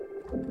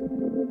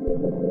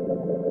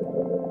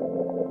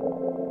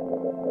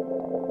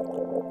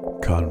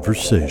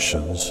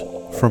Conversations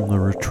from the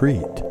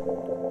Retreat.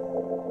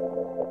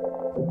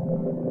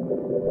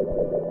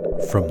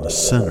 From the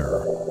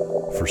Center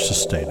for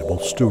Sustainable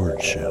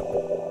Stewardship.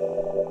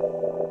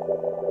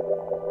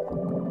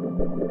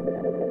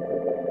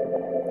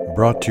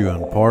 Brought to you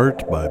in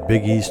part by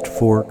Big East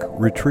Fork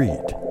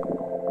Retreat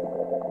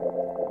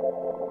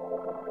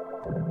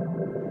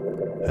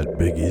at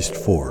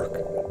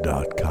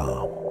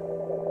bigeastfork.com.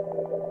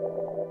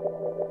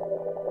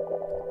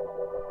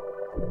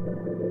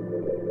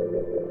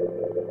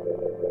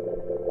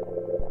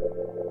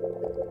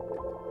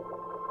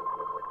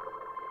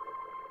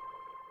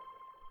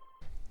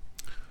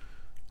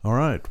 All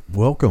right,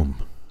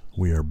 welcome.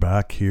 We are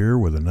back here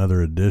with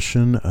another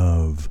edition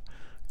of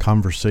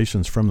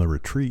Conversations from the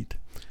Retreat,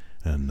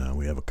 and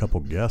we have a couple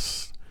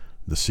guests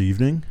this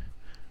evening,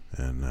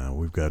 and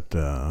we've got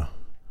the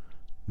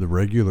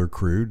regular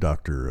crew,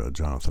 Dr.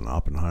 Jonathan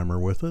Oppenheimer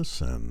with us,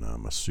 and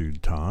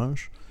Masood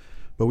Taj,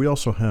 but we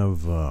also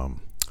have, let's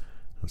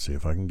see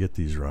if I can get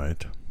these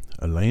right,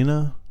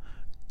 Elena,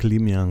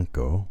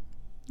 Klymenko.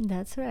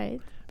 That's right.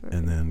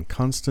 And then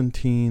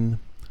Constantine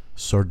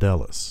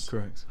Sardellis.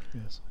 Correct,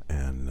 yes.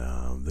 And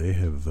they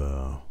have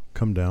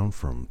come down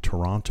from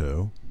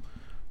Toronto,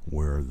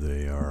 where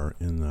they are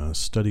in the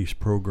studies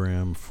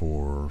program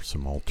for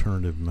some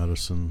alternative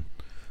medicine,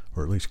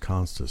 or at least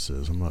Constance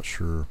is. I'm not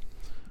sure,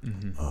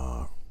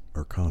 or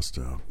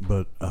Consta.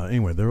 But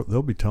anyway,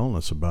 they'll be telling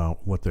us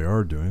about what they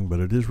are doing, but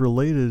it is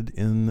related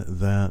in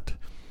that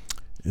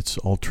it's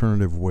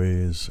alternative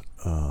ways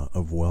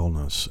of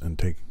wellness and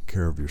taking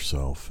care of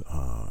yourself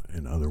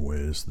in other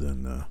ways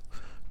than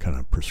kind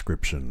of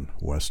prescription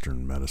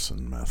Western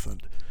medicine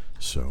method.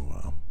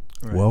 So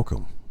right.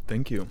 Welcome.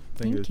 Thank you.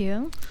 Thank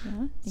you.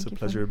 Yeah, it's a you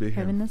pleasure for to be here.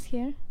 having us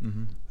here.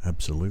 Mm-hmm.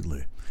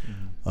 Absolutely.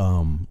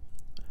 Mm-hmm.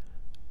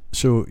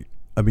 So,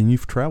 I mean,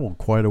 you've traveled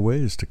quite a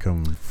ways to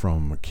come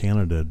from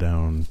Canada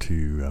down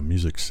to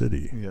Music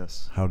City.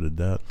 Yes. How'd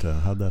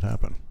that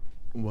happen?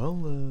 Well,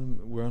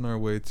 we're on our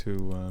way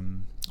to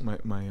my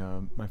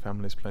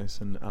family's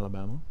place in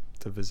Alabama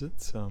to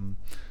visit.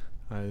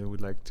 I would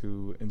like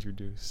to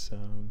introduce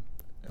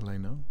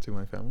Elena to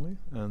my family,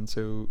 and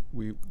so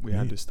we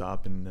had to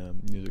stop in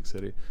Music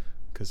City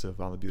because of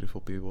all the beautiful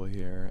people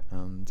here,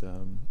 and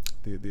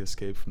the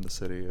escape from the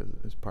city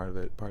is part of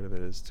it. Part of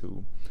it is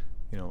to,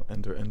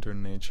 enter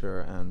nature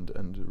and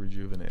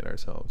rejuvenate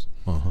ourselves,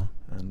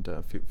 and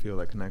feel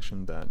that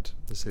connection that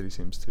the city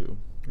seems to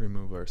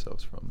remove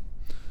ourselves from.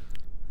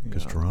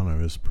 Because Toronto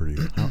is pretty.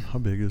 How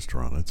big is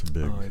Toronto? It's a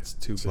big. Oh, it's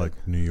too big. It's like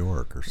New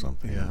York or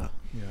something. Yeah.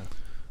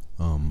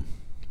 And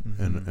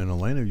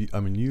Elena,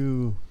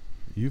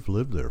 you've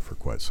lived there for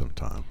quite some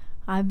time.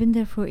 I've been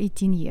there for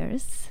 18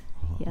 years.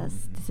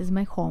 Yes, this is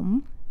my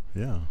home.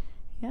 Yeah.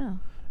 Yeah.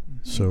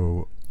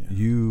 So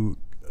you're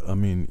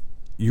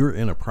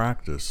in a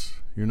practice.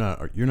 You're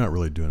not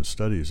really doing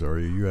studies, are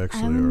you? You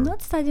actually I'm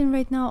not studying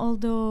right now,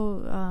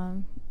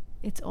 although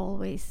it's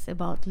always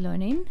about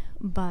learning.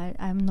 But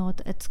I'm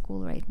not at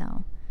school right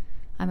now.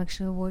 I'm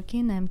actually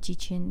working. I'm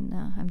teaching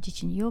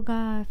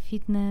yoga,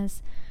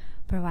 fitness,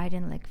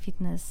 providing like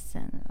fitness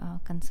and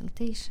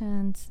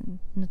consultations and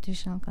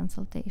nutritional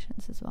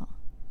consultations as well.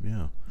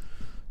 Yeah.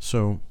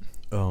 So,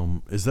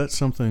 is that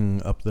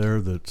something up there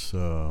that's?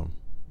 Is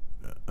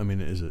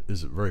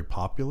it very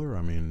popular?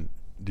 I mean,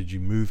 did you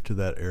move to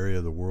that area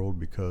of the world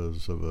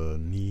because of a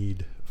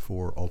need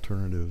for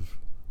alternative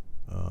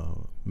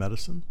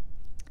medicine?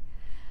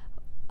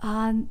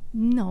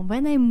 No.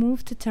 When I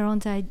moved to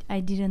Toronto,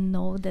 I didn't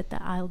know that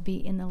I'll be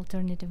in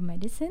alternative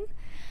medicine.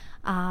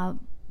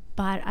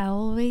 But I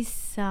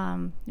always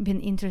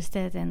been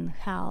interested in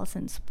health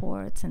and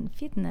sports and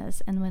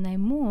fitness. And when I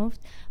moved,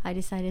 I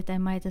decided I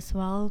might as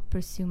well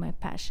pursue my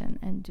passion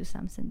and do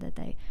something that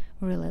I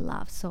really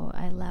love. So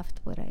I left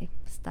what I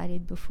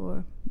studied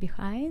before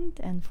behind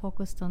and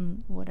focused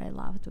on what I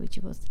loved, which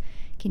was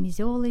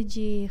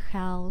kinesiology,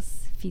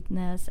 health,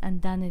 fitness.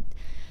 And then it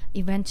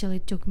eventually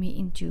took me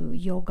into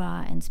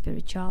yoga and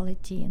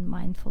spirituality and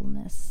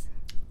mindfulness.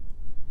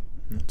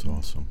 That's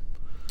awesome.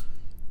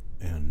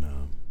 And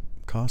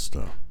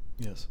Costa.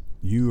 Yes.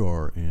 You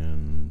are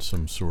in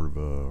some sort of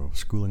a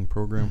schooling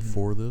program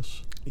for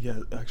this?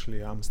 Yeah,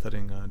 actually, I'm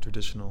studying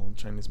traditional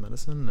Chinese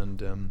medicine,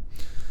 and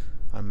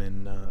I'm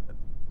in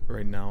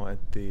right now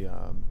at the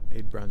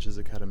 8 Branches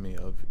Academy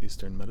of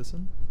Eastern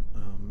Medicine.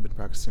 Been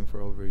practicing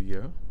for over a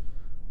year,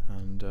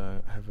 and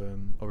I have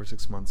over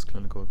 6 months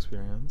clinical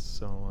experience.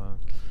 So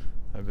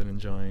I've been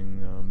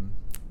enjoying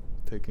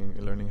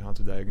learning how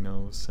to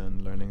diagnose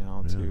and learning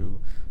how to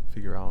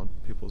figure out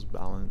people's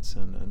balance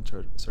and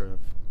sort of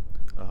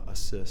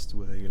assist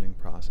with a healing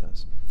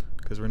process,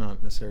 because we're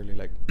not necessarily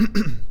like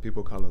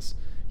people call us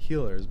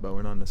healers, but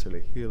we're not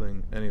necessarily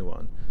healing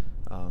anyone.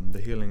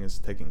 The healing is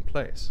taking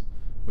place.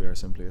 We are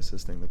simply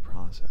assisting the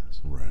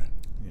process. Right.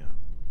 Yeah.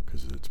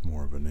 Because it's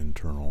more of an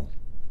internal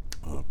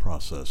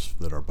process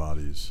that our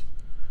bodies.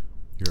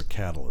 You're a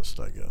catalyst,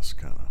 I guess,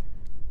 kind of.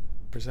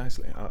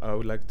 Precisely. I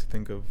would like to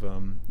think of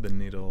the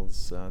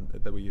needles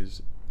that we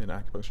use in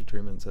acupuncture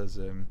treatments as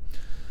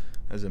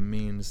a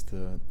means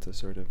to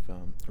sort of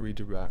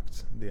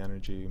redirect the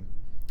energy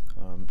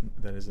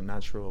that is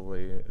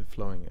naturally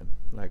flowing in.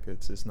 Like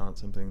it's not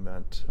something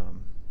that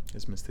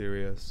is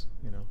mysterious.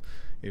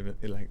 Even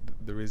like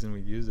the reason we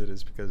use it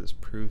is because it's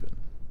proven.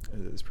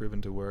 It's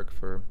proven to work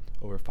for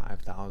over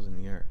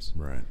 5,000 years.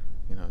 Right.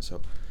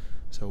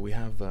 So we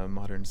have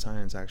modern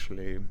science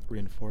actually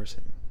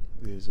reinforcing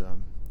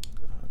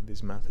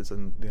these methods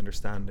and the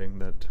understanding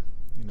that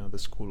the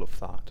school of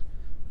thought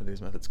that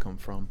these methods come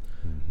from.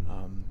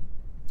 Mm-hmm.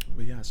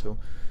 But yeah, so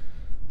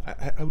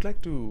I would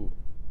like to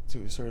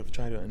sort of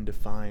try to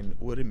define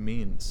what it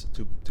means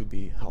to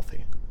be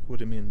healthy,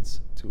 what it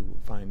means to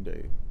find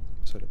a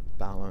sort of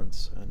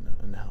balance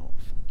and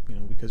health.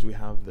 Because we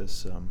have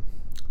this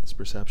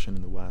perception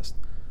in the West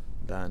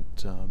that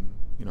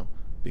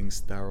being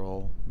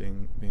sterile,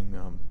 being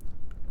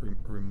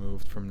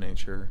removed from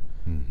nature,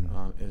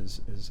 Mm-hmm. is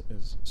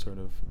sort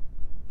of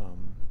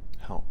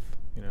health.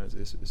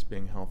 Is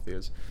being healthy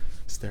is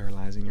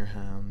sterilizing your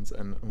hands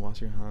and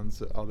wash your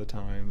hands all the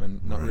time,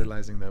 and not Right.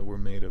 realizing that we're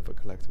made of a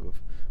collective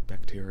of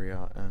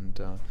bacteria and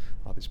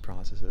all these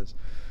processes.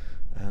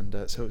 And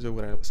so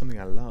something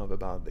I love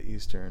about the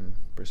Eastern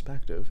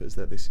perspective is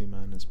that they see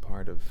man as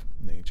part of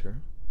nature,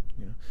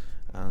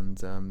 and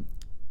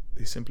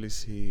they simply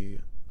see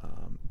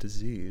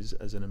disease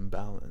as an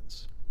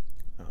imbalance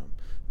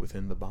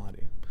within the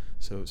body.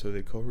 So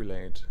they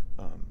correlate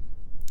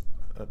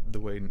the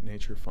way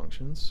nature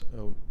functions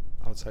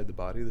outside the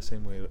body the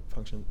same way it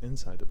functions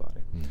inside the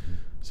body. Mm-hmm.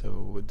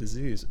 So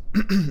disease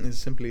is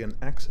simply an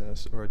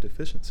excess or a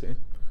deficiency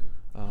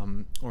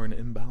or an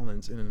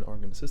imbalance in an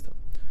organ system,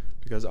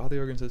 because all the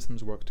organ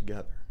systems work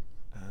together,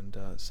 and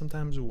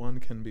sometimes one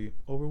can be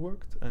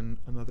overworked and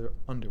another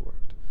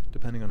underworked,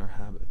 depending on our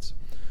habits.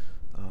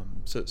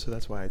 So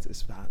that's why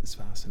it's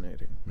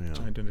fascinating, Yeah.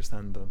 trying to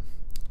understand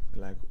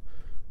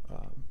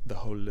the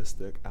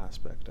holistic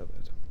aspect of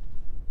it,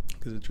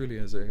 because it truly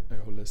is a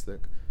holistic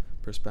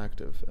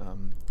perspective,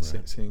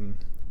 Right. seeing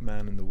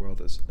man in the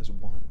world as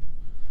one.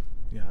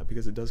 Yeah,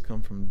 because it does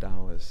come from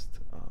Taoist,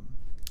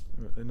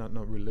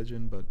 not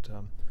religion, but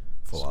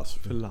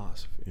Philosophy.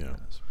 Philosophy. Yeah.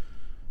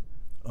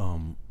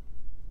 Yes.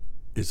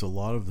 Is a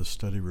lot of the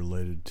study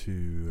related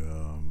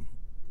to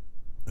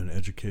an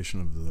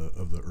education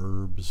of the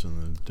herbs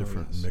and the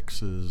different yes.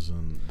 mixes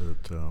and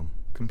that?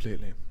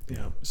 Completely.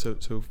 Yeah. So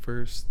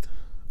first,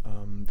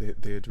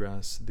 they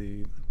address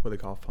what they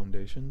call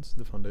foundations,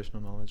 the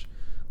foundational knowledge,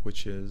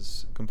 which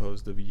is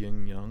composed of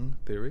yin-yang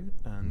theory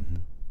and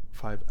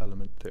Mm-hmm.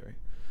 5-element theory,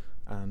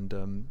 and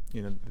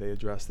they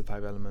address the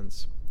 5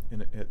 elements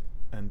in it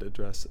and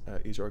address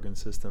each organ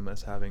system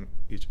as having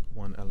each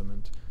one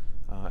element,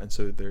 and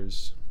so they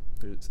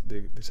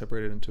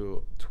separate it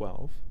into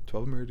 12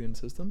 meridian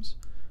systems,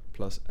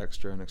 plus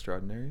extra and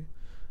extraordinary,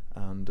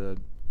 and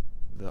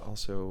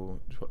also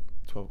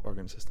 12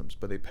 organ systems,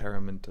 but they pair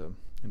them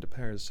into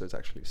pairs, so it's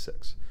actually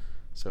 6.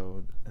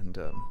 So, and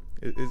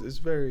it's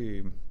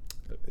very,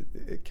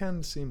 it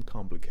can seem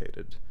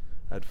complicated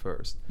at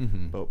first,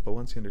 Mm-hmm. but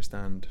once you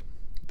understand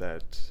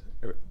that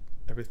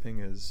everything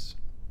is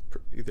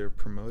either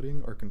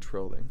promoting or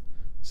controlling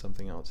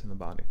something else in the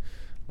body,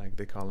 like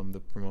they call them the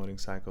promoting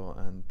cycle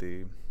and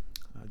the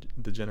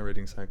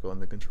generating cycle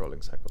and the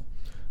controlling cycle,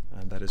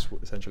 and that is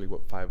essentially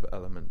what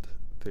 5-element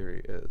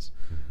theory is.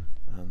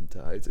 Mm-hmm. And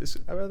it's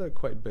rather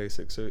quite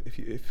basic. So if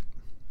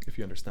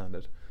you understand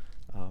it,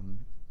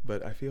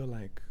 but I feel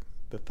like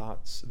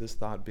this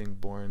thought being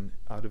born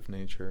out of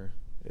nature,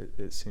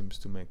 it seems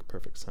to make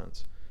perfect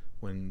sense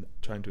when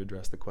trying to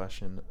address the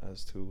question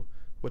as to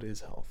what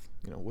is health.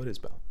 What is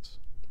balance,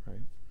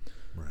 right?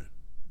 Right.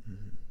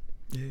 Mm-hmm.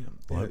 Yeah.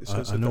 Well,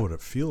 I know what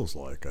it feels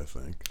like, I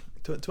think.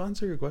 To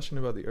answer your question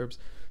about the herbs,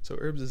 so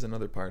herbs is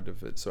another part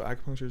of it. So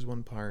acupuncture is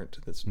one part.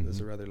 That's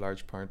a rather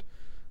large part.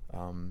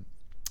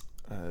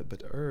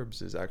 But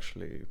herbs is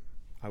actually,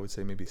 I would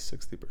say, maybe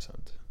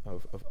 60%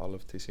 of all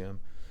of TCM.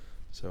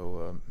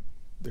 So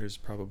there's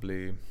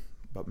probably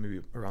about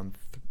maybe around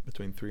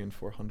between 300 and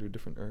 400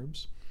 different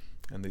herbs.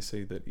 And they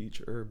say that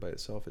each herb by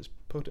itself is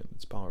potent,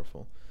 it's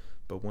powerful.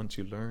 But once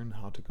you learn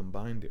how to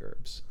combine the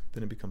herbs,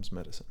 then it becomes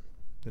medicine.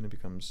 Then it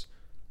becomes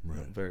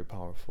very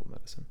powerful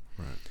medicine.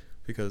 Right.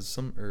 Because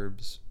some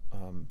herbs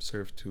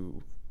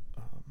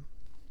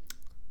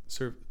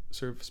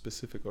serve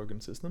specific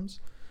organ systems,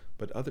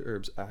 but other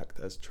herbs act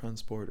as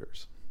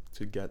transporters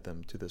to get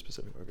them to the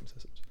specific organ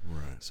systems.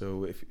 Right.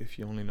 So if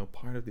you only know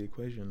part of the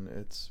equation,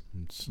 it's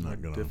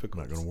not gonna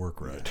difficult. Not gonna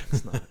work right. Yeah,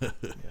 it's not.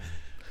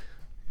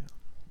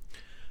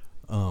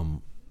 Yeah.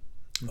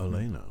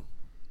 Elena,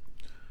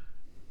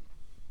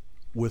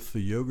 with the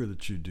yoga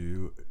that you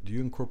do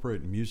you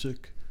incorporate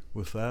music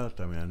with that?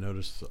 I mean, I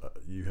noticed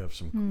you have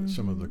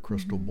some of the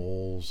crystal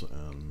bowls,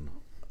 and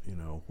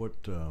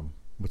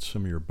what's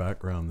some of your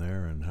background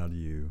there, and how do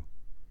you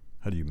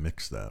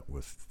mix that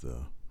with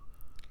the?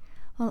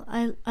 Well,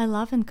 I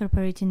love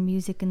incorporating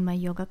music in my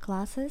yoga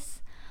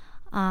classes.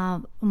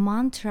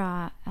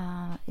 Mantra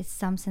is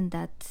something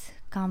that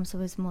comes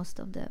with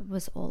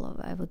with all of,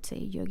 I would say,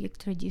 yogic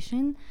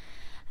tradition,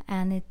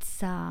 and it's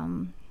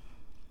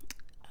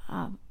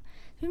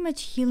very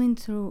much healing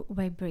through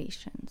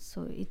vibration.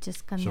 So it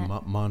just connects.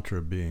 So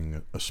mantra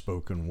being a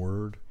spoken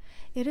word?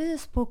 It is a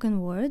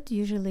spoken word.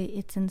 Usually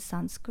it's in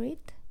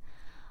Sanskrit.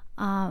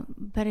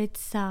 But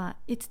it's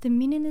the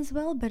meaning as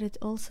well, but it's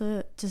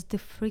also just the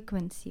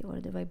frequency or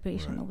the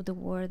vibration of the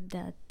word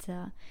that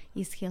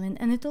is healing.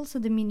 And it's also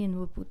the meaning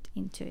we put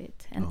into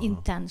it and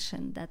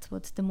intention. That's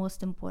what's the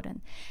most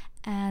important.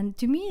 And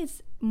to me,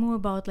 it's more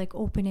about like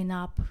opening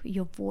up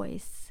your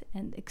voice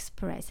and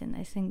expressing.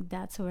 I think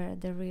that's where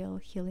the real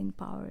healing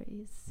power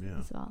is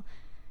as well.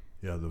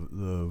 Yeah,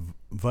 the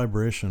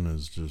vibration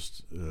is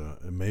just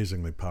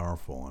amazingly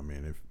powerful. I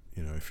mean,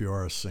 if you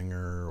are a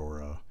singer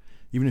or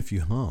even if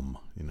you hum,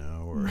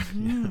 or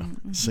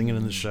singing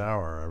in the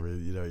shower,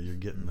 you're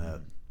getting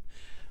that.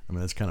 I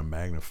mean, that's kind of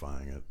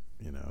magnifying it,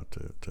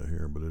 to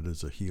hear. But it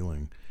is a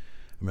healing.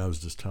 I mean, I was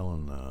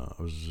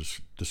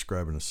just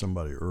describing to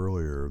somebody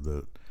earlier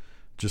that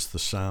just the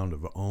sound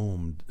of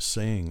Om,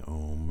 saying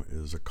Om,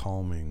 is a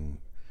calming.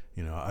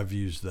 I've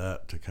used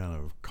that to kind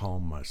of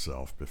calm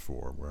myself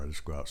before, where I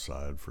just go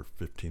outside for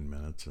 15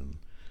 minutes and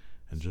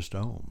just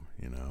Om,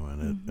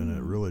 and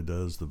it really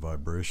does the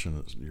vibration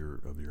of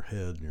your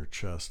head and your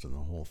chest and the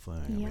whole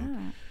thing. Yeah, I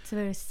mean, it's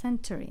very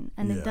centering,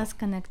 and it does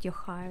connect your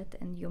heart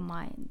and your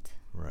mind.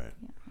 Right.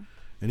 Yeah.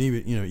 And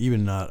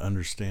even not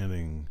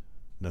understanding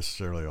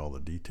necessarily all the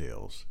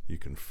details, you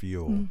can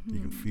feel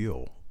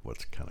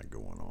what's kind of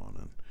going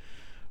on.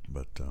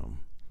 But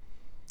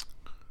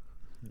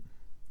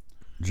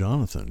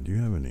Jonathan, do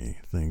you have any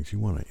things you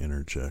want to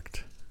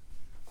interject?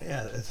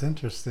 Yeah, it's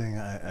interesting.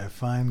 I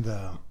find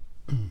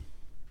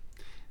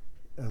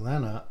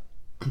Elena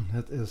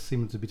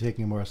seems to be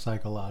taking a more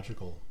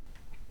psychological.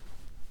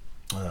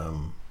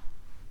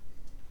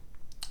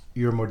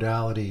 Your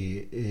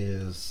modality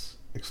is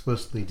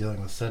explicitly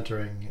dealing with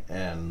centering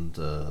and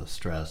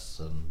stress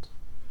and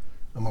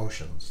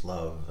emotions,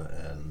 love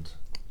and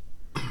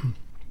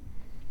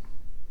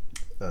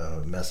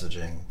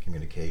messaging,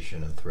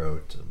 communication, and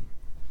throat and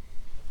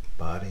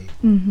body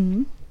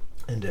and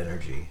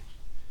energy.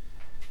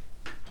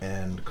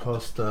 And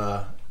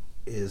Costa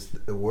is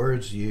the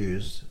words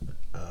used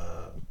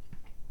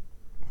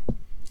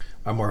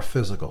are more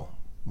physical,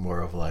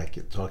 more of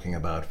like talking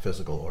about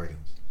physical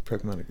organs.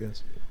 Pragmatic,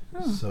 yes.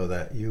 So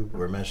that you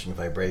were mentioning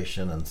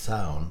vibration and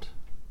sound,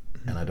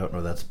 and I don't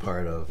know that's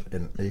part of,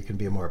 and you can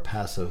be a more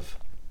passive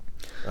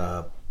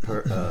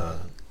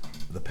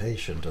the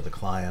patient or the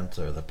client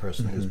or the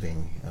person who's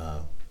being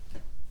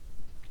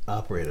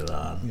operated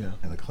on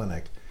in the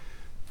clinic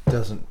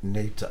doesn't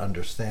need to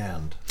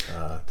understand.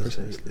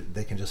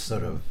 They can just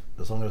sort of,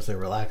 as long as they're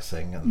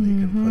relaxing and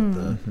they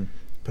can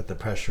put the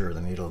pressure of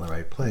the needle in the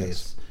right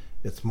place.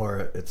 It's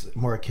more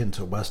akin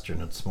to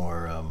Western. It's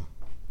more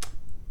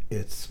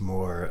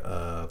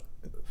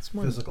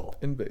physical,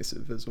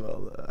 invasive as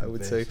well. I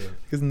would say,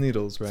 because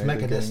needles, right? It's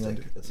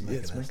mechanistic.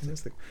 It's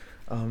mechanistic.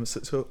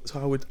 So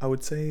I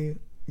would say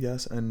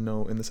yes and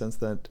no, in the sense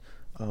that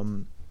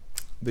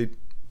the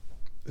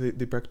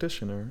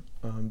practitioner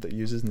that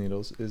uses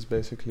needles is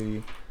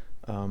basically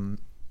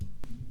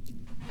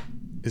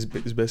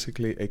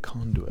a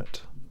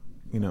conduit,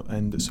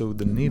 and so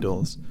the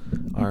needles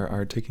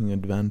are taking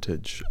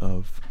advantage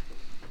of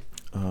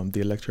the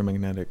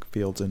electromagnetic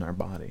fields in our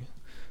body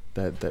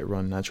that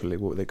run naturally,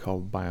 what they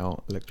call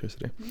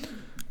bioelectricity.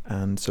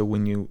 And so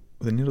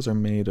the needles are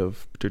made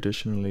of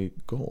traditionally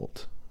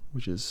gold,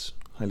 which is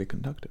highly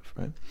conductive,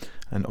 right?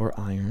 And or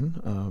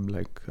iron,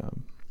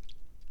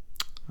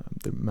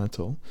 the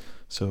metal.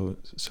 So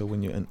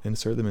when you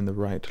insert them in the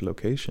right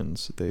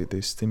locations,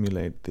 they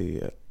stimulate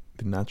the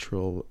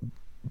natural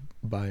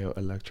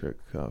bioelectric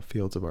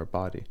fields of our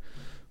body,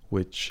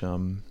 which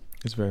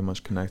is very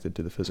much connected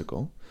to the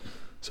physical.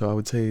 So I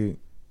would say,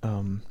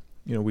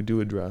 we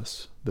do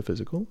address the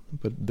physical,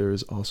 but there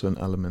is also an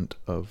element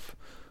of,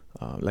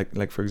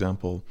 like for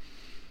example,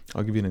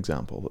 I'll give you an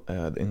example.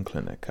 In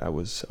clinic, I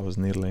was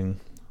needling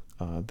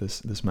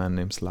this man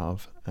named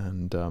Slav,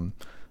 and I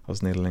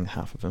was needling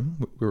half of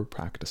him. We were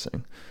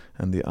practicing,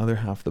 and the other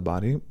half of the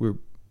body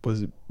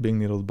was being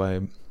needled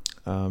by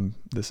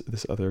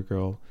this other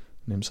girl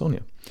named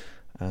Sonia,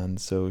 and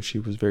so she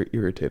was very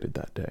irritated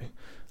that day.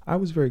 I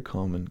was very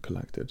calm and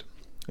collected,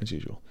 as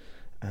usual,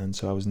 and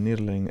so I was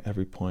needling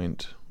every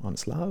point on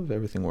Slav.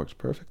 Everything worked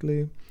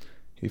perfectly.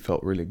 He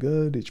felt really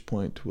good. Each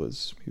point he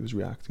was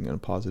reacting in a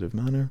positive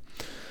manner.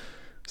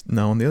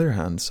 Now, on the other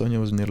hand, Sonia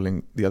was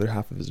needling the other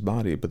half of his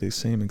body, but the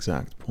same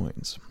exact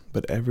points.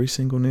 But every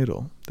single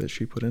needle that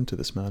she put into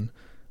this man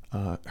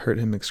hurt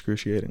him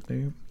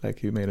excruciatingly, like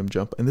he made him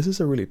jump. And this is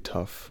a really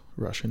tough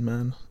Russian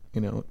man,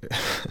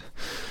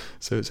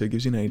 So it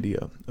gives you an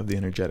idea of the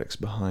energetics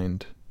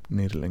behind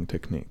needling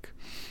technique.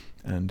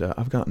 And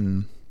I've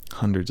gotten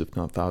hundreds, if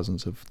not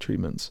thousands, of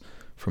treatments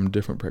from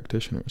different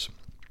practitioners.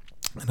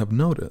 And I've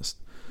noticed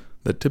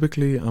that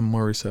typically I'm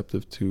more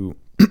receptive to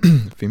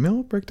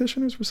female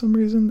practitioners for some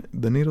reason.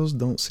 The needles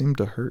don't seem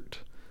to hurt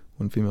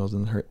when females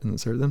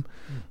insert them.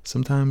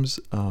 Sometimes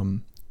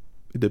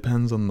it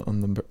depends on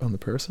the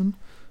person,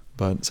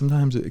 but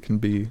sometimes it can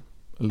be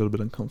a little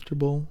bit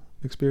uncomfortable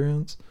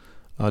experience,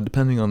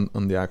 depending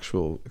on the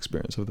actual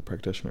experience of the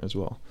practitioner as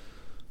well.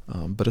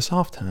 But a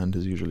soft hand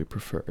is usually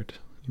preferred,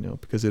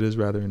 because it is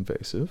rather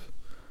invasive.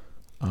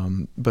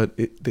 But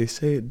they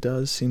say it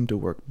does seem to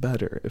work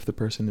better if the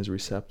person is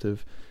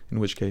receptive, in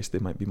which case they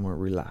might be more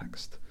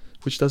relaxed,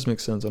 which does make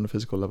sense on a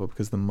physical level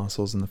because the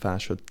muscles and the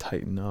fascia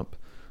tighten up,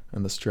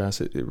 and the stress,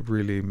 it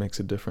really makes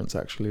a difference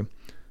actually.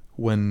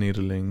 When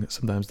needling,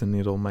 sometimes the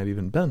needle might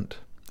even bend.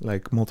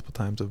 Like multiple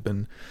times I've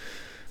been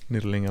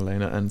needling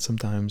Elena, and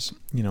sometimes,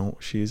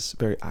 she's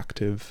very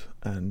active,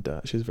 and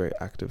she's a very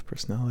active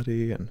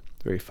personality and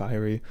very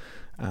fiery,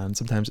 and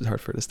sometimes it's hard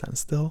for her to stand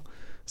still.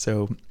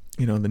 So,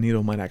 the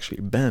needle might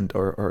actually bend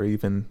or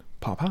even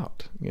pop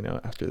out,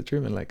 after the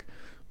treatment,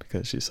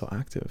 because she's so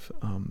active.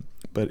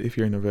 But if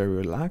you're in a very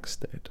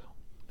relaxed state,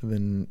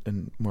 then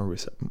and more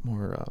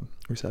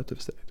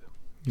receptive state,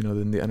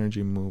 then the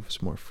energy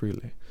moves more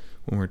freely.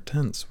 When we're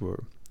tense,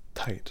 we're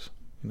tight,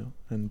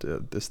 and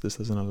this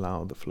doesn't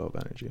allow the flow of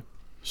energy.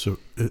 So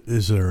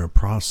is there a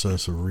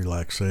process of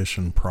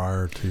relaxation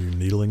prior to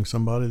needling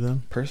somebody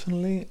then?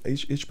 Personally,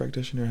 each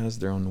practitioner has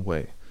their own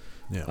way.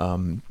 Yeah.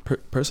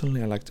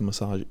 Personally, I like to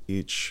massage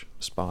each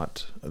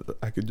spot.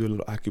 I could do a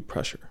little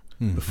acupressure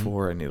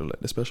before I needle it,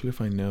 especially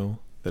if I know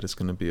that it's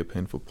going to be a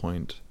painful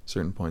point.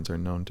 Certain points are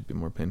known to be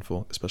more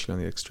painful, especially on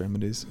the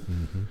extremities.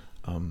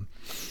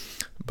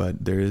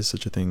 But there is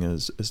such a thing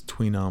as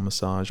Tuina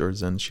massage or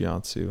Zen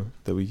Shiatsu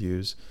that we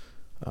use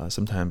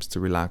sometimes to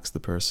relax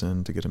the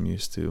person, to get them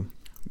used to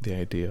the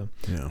idea,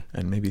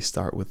 and maybe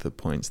start with the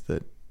points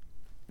that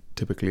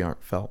typically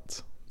aren't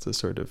felt to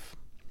sort of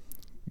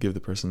give the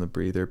person the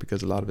breather,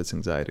 because a lot of it's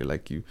anxiety.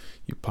 Like you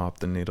pop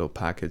the needle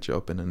package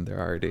open and they're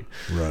already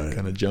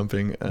kind of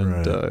jumping,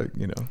 and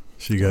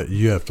So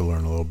you have to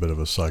learn a little bit of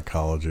a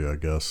psychology, I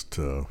guess,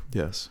 to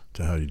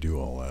how you do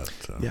all that.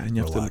 And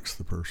you relax have to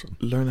the person.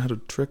 Learn how to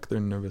trick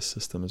their nervous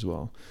system as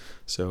well.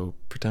 So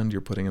pretend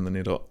you're putting in the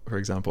needle, for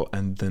example,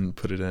 and then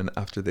put it in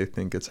after they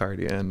think it's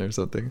already in or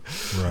something.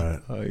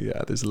 Right.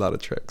 There's a lot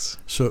of tricks.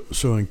 So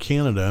in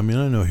Canada, I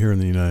know here in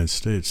the United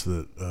States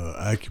that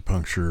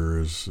acupuncture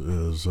is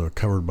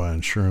covered by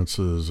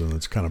insurances, and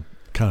it's kind of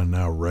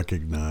now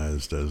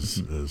recognized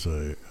as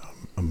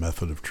a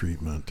method of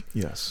treatment.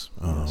 Yes.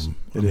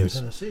 It is.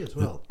 Tennessee as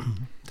well.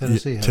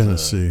 Tennessee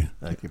has an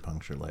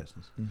acupuncture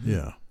license.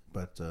 Yeah.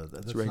 But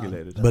that's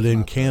regulated. But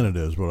in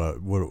Canada, is what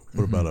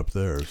about up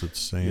there? Is it the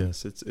same?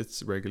 Yes,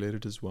 it's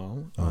regulated as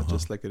well,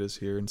 just like it is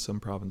here. In some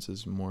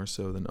provinces more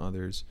so than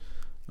others.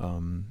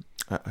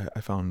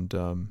 I found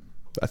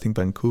I think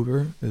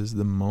Vancouver is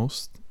the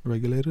most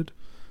regulated.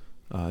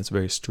 It's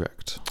very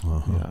strict.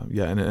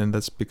 And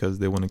that's because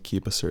they want to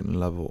keep a certain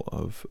level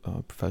of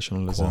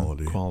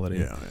professionalism, quality.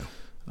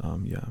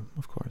 Yeah,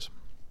 of course.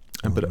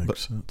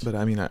 But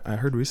I mean, I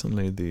heard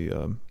recently I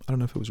don't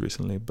know if it was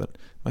recently, but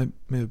it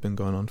may have been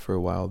going on for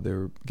a while. They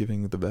were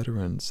giving the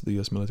veterans, the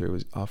U.S. military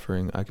was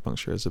offering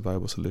acupuncture as a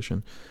viable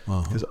solution,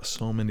 because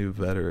so many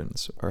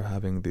veterans are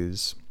having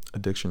these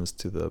addictions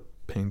to the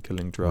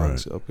pain-killing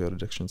drugs, opioid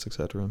addictions,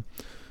 etc.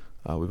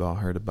 We've all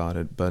heard about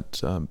it,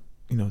 but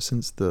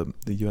since the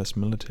U.S.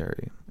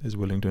 military is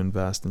willing to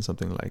invest in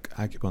something like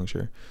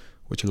acupuncture,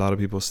 which a lot of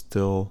people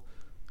still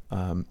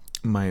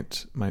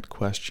might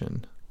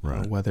question.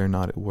 Whether or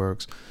not it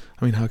works.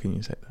 I mean, how can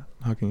you say that?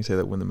 How can you say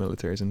that when the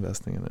military is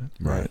investing in it?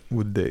 Right.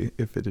 Would they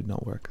if it did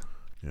not work?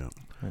 Yeah.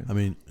 Right. I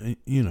mean,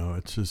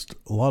 it's just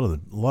a lot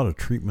of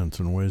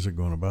treatments and ways of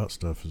going about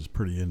stuff is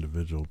pretty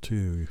individual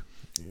too.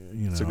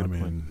 That's a good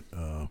point.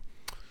 I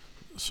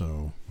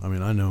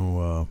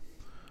know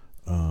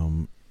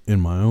in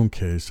my own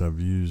case,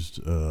 I've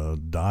used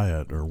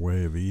diet or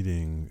way of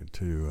eating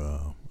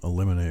to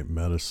eliminate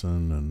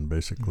medicine and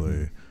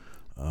basically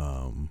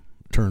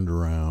turned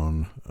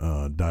around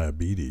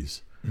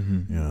diabetes.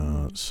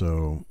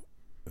 So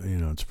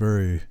it's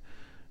very,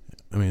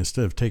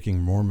 instead of taking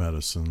more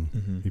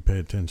medicine, you pay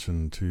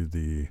attention to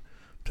the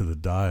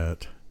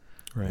diet,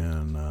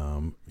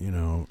 and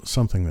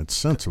something that's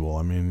sensible.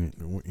 I mean,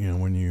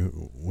 when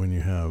you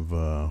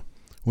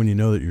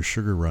know that your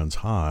sugar runs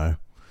high,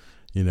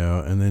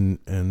 and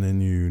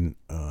then you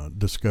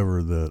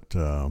discover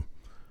that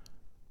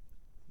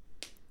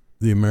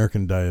the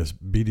American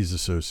Diabetes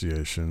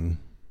Association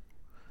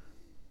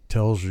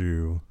tells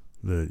you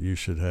that you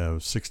should have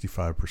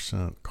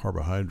 65%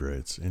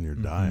 carbohydrates in your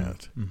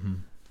diet.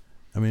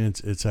 I mean,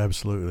 it's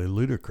absolutely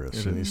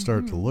ludicrous. And you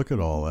start to look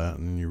at all that,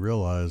 and you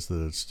realize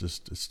that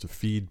it's to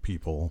feed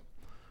people,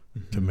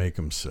 to make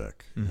them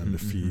sick, and to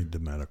feed the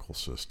medical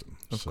system.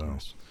 Of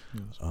course.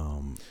 Yes.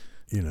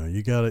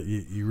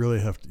 You really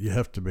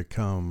have to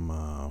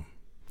become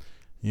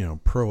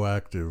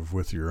proactive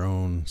with your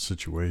own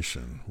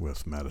situation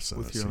with medicine.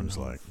 With your seems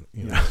like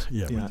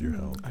with your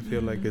health. I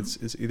feel like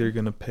it's either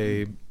going to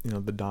pay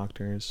the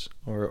doctors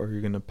or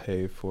you're going to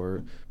pay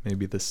for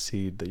maybe the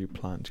seed that you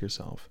plant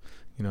yourself.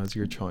 It's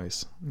your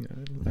choice.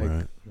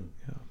 Right.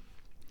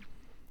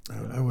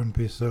 I wouldn't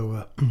be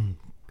so.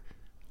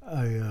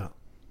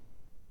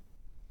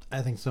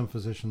 I think some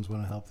physicians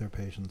want to help their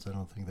patients. I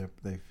don't think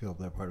they feel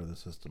they're part of the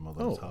system,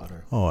 although it's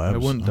hotter. Oh, I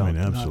mean,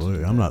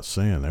 absolutely. I'm that. not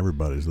saying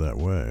everybody's that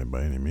way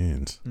by any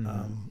means.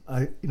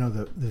 The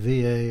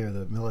VA or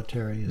the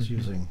military is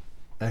using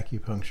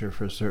acupuncture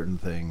for certain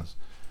things.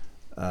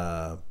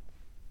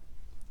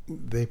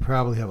 They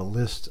probably have a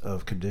list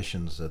of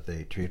conditions that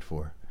they treat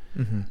for.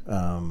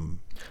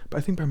 But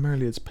I think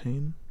primarily it's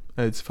pain.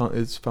 It's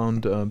found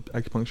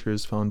acupuncture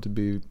is found to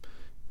be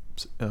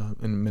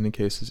in many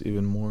cases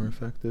even more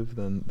effective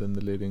than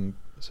the leading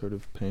sort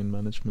of pain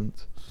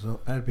management.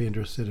 So I'd be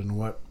interested in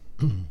what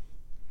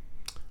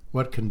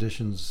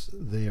conditions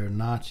they are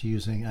not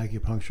using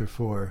acupuncture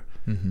for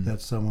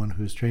that someone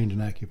who's trained in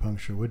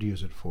acupuncture would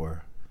use it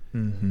for.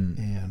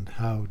 And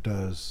how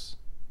does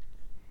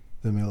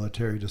the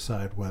military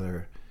decide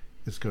whether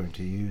it's going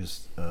to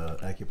use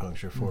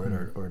acupuncture for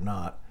it or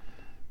not?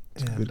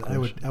 And I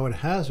would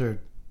hazard,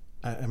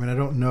 I mean, I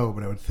don't know,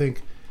 but I would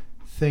think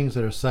things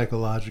that are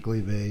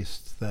psychologically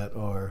based, that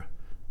are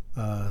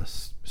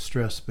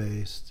stress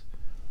based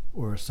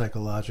or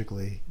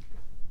psychologically,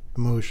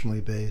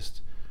 emotionally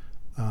based,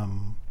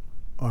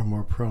 are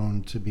more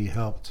prone to be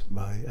helped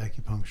by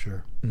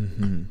acupuncture,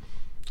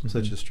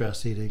 such as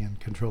stress eating and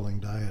controlling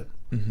diet.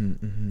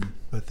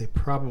 But they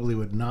probably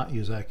would not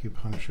use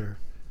acupuncture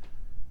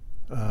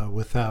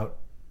without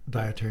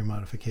dietary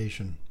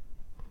modification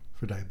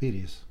for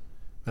diabetes.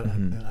 But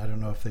I don't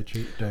know if they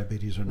treat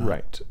diabetes or not.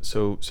 Right.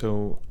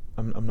 So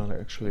I'm not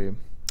actually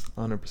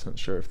 100%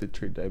 sure if they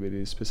treat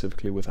diabetes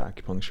specifically with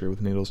acupuncture,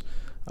 with needles.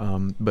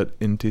 But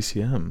in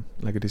TCM,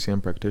 like a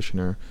TCM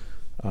practitioner,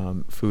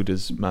 food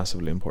is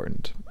massively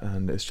important,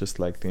 and it's just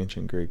like the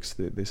ancient Greeks.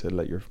 They said,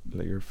 "Let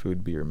your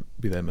food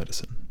be thy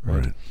medicine."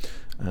 Right.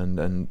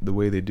 And the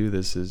way they do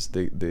this is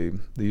they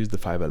use the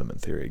 5-element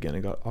theory again.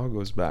 It all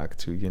goes back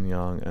to yin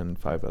yang and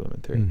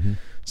 5-element theory.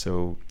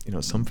 So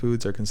some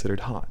foods are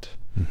considered hot,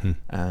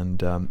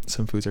 and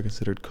some foods are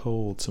considered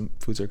cold. Some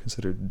foods are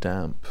considered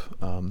damp.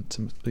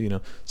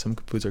 Some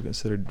foods are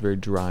considered very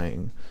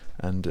drying,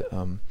 and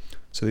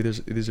so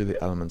these are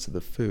the elements of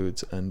the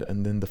foods, and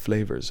then the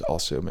flavors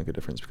also make a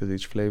difference, because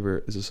each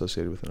flavor is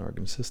associated with an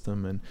organ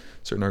system, and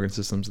certain organ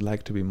systems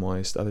like to be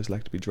moist, others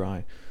like to be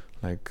dry.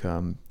 Like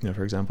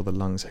for example, the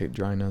lungs hate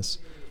dryness,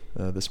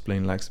 the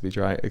spleen likes to be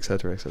dry,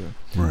 etc., etc.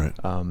 Right.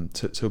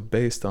 So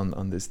based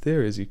on these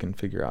theories, you can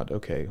figure out,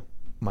 okay,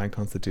 my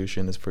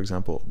constitution is, for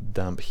example,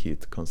 damp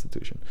heat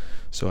constitution.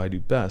 So I do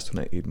best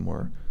when I eat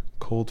more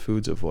cold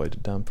foods,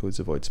 avoid damp foods,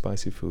 avoid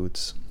spicy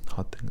foods,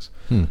 hot things.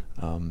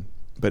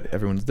 But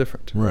everyone's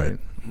different. Right.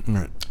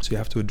 So you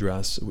have to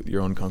address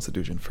your own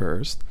constitution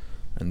first,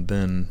 and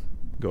then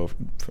go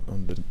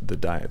on the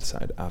diet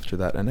side after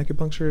that. And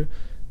acupuncture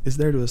is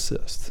there to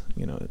assist.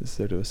 It's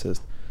there to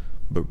assist.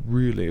 But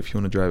really, if you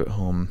want to drive it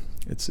home,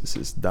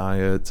 it's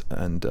diet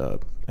and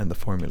the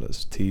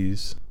formulas,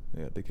 teas.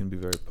 Yeah, they can be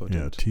very potent.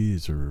 Yeah,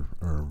 teas are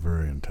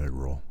very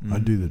integral. I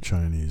do the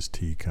Chinese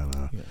tea kind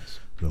of,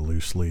 the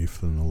loose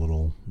leaf and the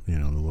little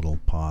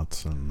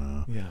pots,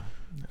 and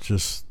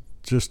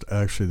just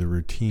actually the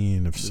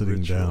routine of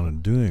sitting down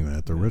and doing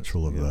that, the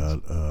ritual of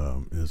that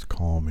is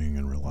calming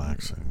and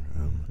relaxing.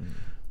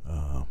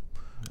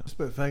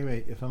 But if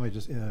I may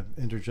just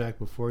interject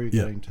before you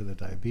getting to the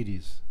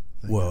diabetes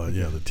thing. Well,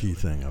 the tea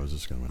thing I was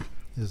just going to mention.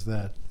 Is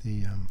that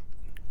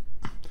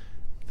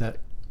that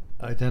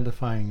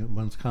identifying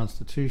one's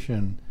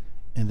constitution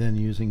and then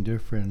using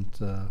different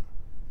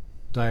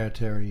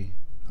dietary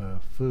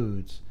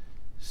foods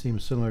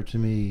seems similar to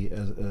me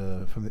as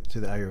to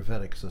the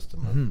Ayurvedic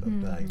system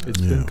of diagnosis.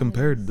 It's been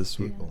compared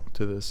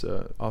to this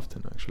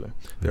often, actually.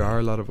 There are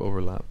a lot of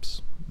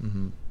overlaps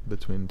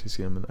between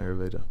TCM and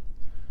Ayurveda.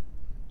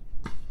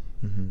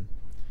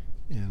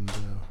 And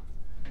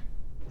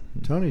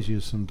Tony's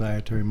used some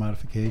dietary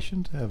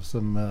modification to have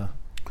some.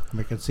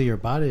 I can see your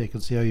body. I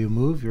can see how you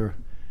move.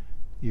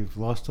 You've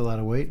lost a lot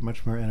of weight,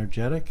 much more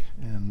energetic,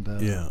 and I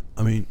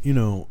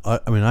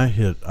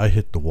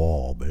hit the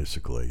wall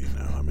basically.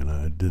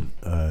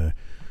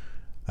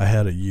 I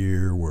had a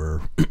year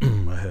where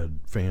I had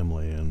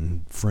family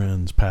and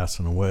friends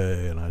passing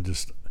away, and I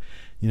just,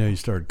 you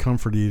started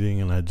comfort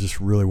eating, and I just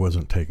really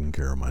wasn't taking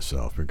care of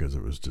myself because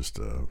it was just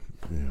an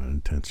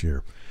intense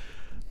year.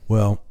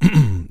 Well,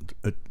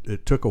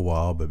 it took a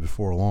while, but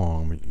before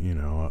long,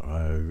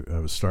 I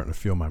was starting to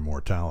feel my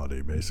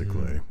mortality,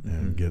 basically,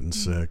 and getting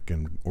sick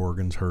and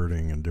organs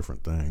hurting and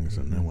different things.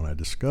 And then when I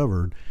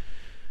discovered,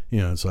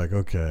 it's like,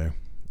 okay,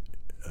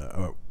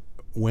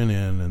 went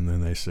in, and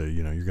then they say,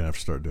 you're going to have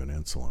to start doing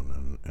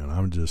insulin. And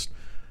I'm just,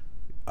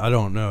 I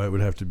don't know, it would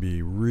have to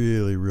be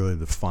really, really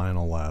the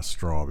final last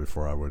straw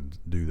before I would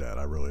do that.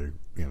 I really,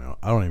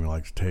 I don't even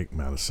like to take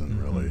medicine,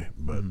 really.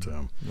 But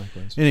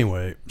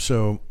anyway,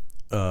 so...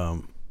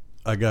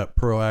 I got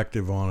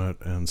proactive on it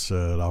and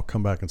said, I'll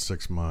come back in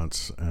 6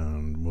 months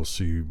and we'll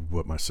see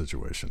what my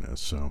situation is.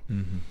 So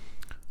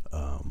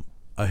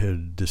I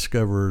had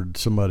discovered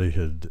somebody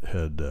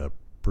had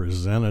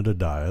presented a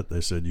diet.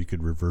 They said you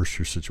could reverse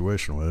your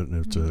situation with it,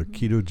 and it's a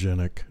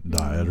ketogenic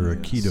diet or a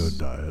keto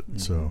diet.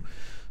 So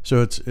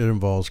So it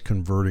involves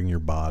converting your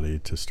body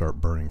to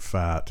start burning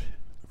fat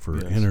for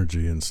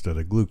energy instead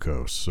of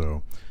glucose.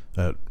 So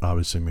that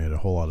obviously made a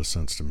whole lot of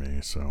sense to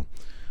me. So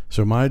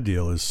my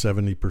deal is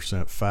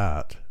 70%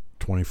 fat,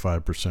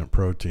 25%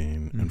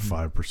 protein, and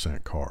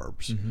 5%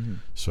 carbs.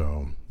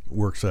 So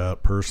works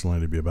out personally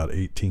to be about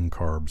 18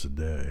 carbs a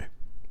day.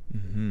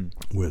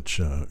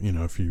 Which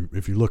if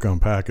you look on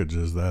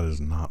packages, that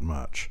is not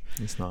much.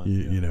 It's not.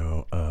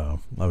 I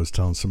was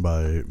telling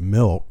somebody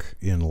milk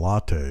in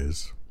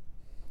lattes,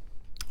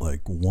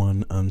 like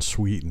one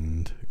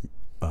unsweetened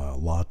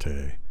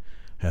latte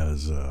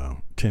has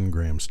 10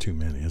 grams too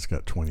many. It's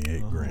got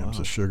 28 grams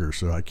of sugar,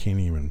 so I can't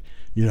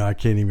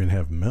even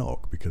have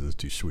milk because it's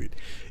too sweet.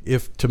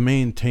 If to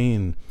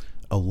maintain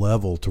a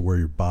level to where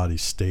your body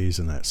stays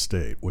in that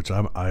state, which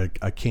I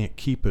can't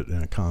keep it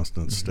in a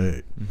constant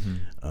state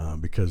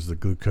because the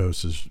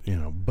glucose is,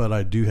 but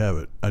I do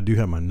have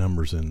my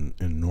numbers in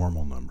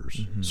normal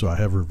numbers. So I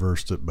have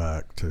reversed it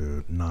back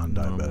to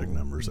non-diabetic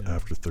numbers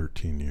after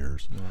 13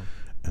 years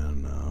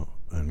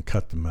and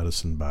cut the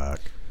medicine back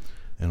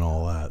and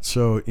all that.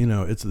 So,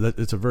 it's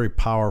a very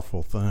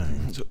powerful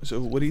thing. So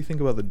what do you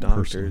think about the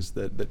doctors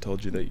that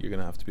told you that you're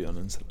going to have to be on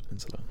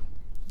insulin?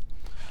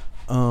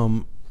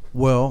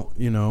 Well,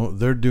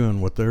 they're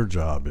doing what their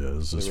job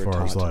is as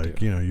far as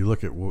like, you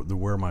look at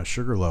where my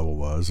sugar level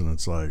was, and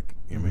it's like,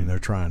 I mean, they're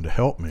trying to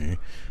help me.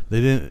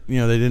 They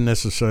didn't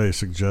necessarily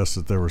suggest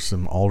that there were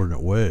some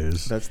alternate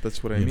ways.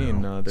 That's what I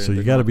mean. So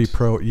you got to be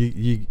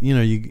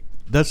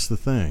that's the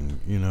thing,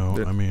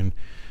 I mean,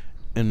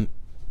 and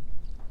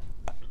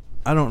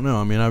I don't know.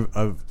 I mean,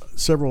 I've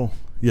several,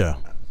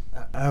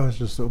 I was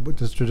just,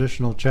 does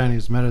traditional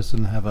Chinese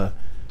medicine have a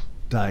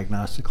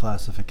diagnostic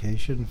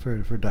classification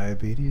for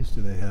diabetes?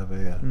 Do they have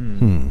a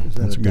is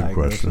that that's a good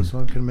diagnosis question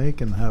one can make,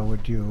 and how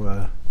would you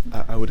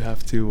I would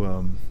have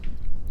to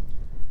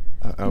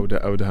I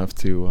would have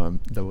to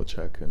double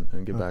check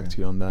and get back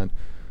to you on that.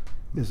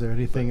 Is there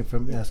anything,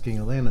 from asking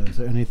Elena, is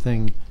there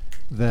anything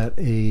that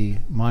a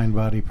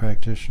mind-body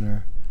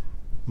practitioner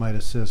might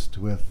assist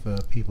with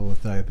people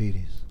with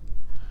diabetes?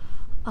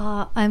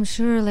 I'm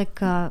sure like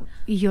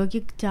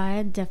yogic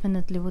diet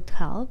definitely would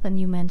help, and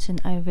you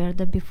mentioned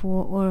Ayurveda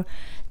before, or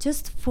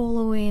just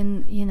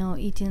following,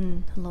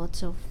 eating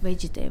lots of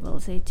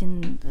vegetables,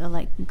 eating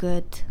like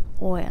good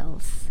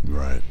oils.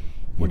 Right.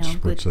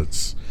 Which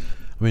it's,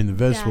 I mean, the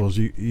vegetables,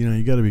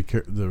 you got to be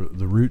careful.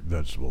 The root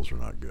vegetables are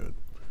not good.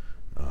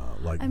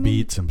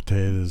 Beets and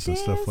potatoes and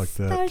stuff like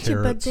that. Starchy,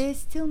 Carrots. But they're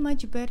still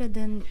much better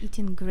than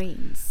eating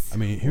grains. I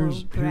mean,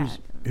 here's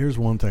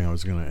one thing I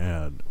was going to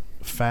add.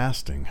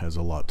 Fasting has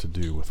a lot to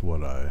do with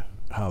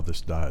how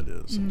this diet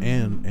is,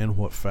 and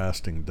what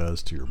fasting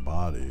does to your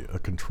body. A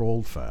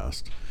controlled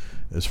fast,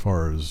 as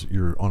far as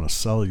you're on a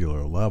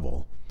cellular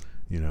level,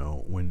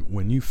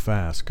 when you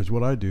fast, because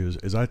what I do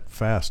is I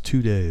fast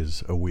 2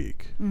 days a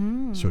week.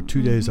 So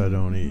 2 days I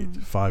don't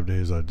eat, 5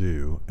 days I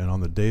do, and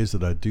on the days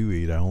that I do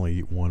eat, I only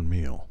eat one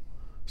meal.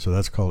 So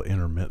that's called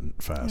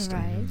intermittent fasting.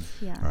 Right.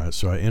 Yeah. All right.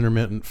 So I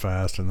intermittent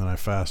fast, and then I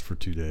fast for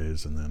 2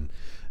 days, and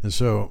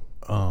so.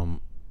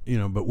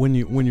 But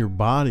when your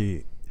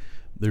body,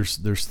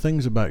 there's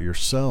things about your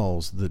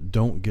cells that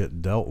don't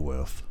get dealt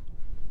with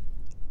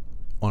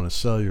on a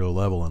cellular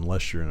level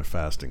unless you're in a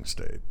fasting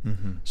state.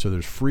 So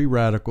there's free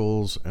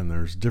radicals, and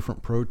there's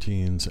different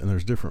proteins, and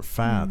there's different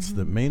fats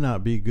that may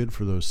not be good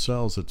for those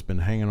cells that's been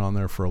hanging on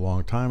there for a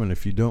long time. And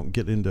if you don't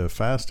get into a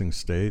fasting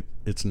state,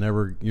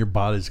 your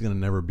body's going to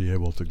never be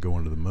able to go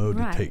into the mode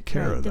to take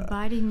care of that. The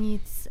body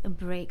needs a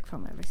break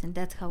from everything.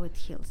 That's how it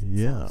heals itself.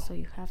 Yeah. So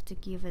you have to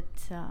give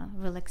it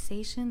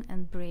relaxation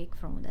and break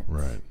from that.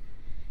 Right.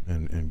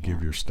 And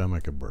give your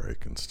stomach a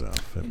break and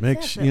stuff. It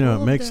makes it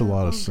makes a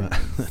lot of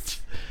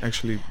sense.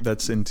 Actually,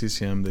 that's in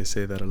TCM. They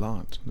say that a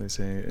lot. They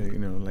say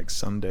like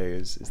Sunday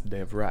is the day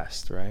of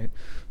rest, right?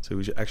 So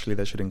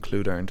that should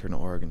include our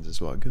internal organs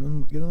as well. Give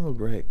them a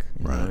break.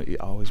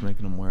 You're always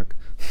making them work.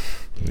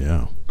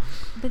 Yeah.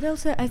 But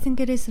also, I think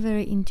it is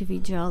very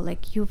individual.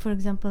 Like you, for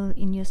example,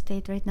 in your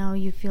state right now,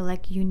 you feel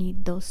like you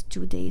need those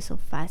 2 days of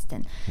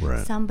fasting.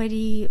 Right.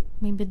 Somebody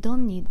maybe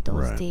don't need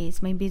those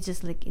days. Maybe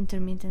just like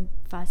intermittent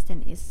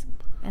fasting is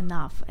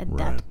enough at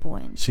that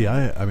point. See,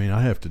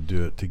 I have to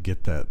do it to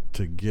get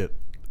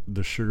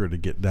the sugar to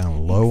get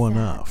down low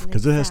enough,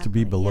 because it has to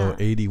be below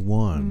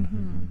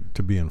 81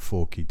 to be in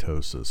full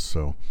ketosis.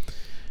 So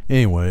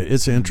anyway,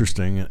 it's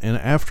interesting. And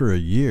after a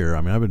year,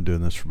 I mean, I've been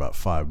doing this for about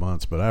 5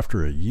 months, but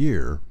after a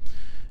year,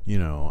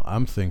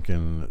 I'm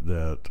thinking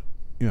that,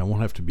 I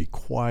won't have to be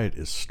quite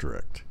as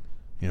strict,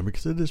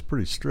 because it is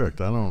pretty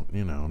strict. I don't,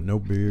 no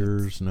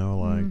beers,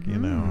 no I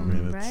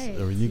mean,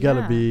 it's, you got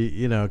to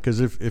be, because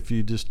if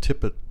you just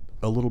tip it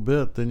a little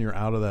bit, then you're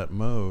out of that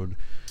mode.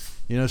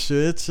 So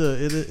it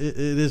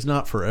is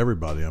not for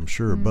everybody, I'm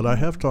sure. But I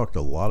have talked to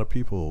a lot of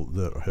people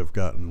that have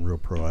gotten real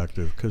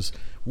proactive, because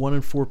 1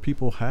 in 4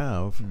 people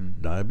have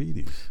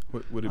diabetes.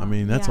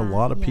 That's a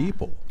lot of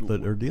people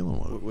that are dealing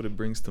with it. What it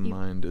brings to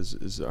mind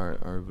is our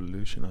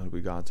evolution, how we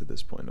got to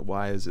this point.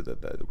 Why is it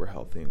that we're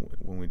healthy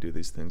when we do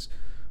these things?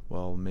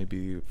 well,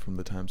 maybe from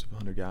the times of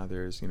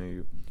hunter-gatherers,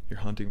 you're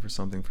hunting for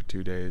something for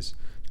 2 days,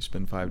 you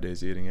spend 5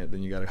 days eating it,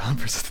 then you got to hunt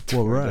for 2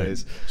 more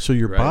days. So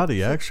your right?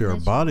 body, actually, our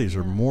bodies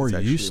are more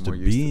used to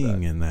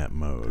being in that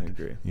mode. I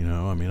agree.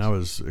 I mean, I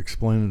was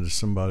explaining to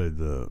somebody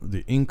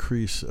the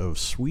increase of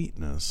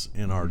sweetness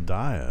in our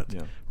diet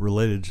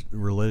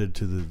related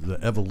to the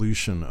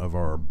evolution of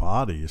our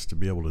bodies to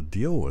be able to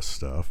deal with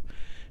stuff.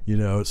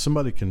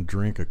 Somebody can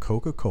drink a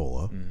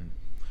Coca-Cola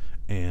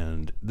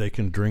and they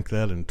can drink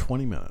that in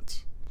 20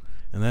 minutes.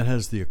 And that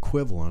has the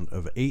equivalent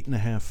of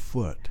 8.5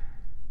 foot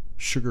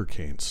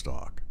sugarcane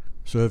stalk.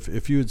 So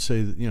if you would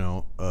say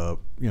that,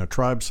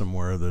 tribe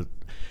somewhere that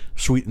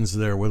sweetens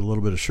there with a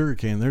little bit of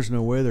sugarcane, there's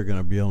no way they're going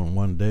to be able in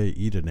one day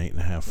eat an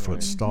 8.5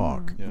 foot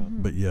stalk.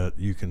 But yet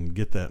you can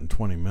get that in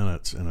 20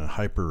 minutes in a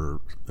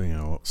hyper,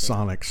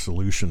 sonic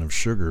solution of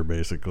sugar,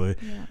 basically.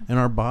 Yeah. And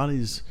our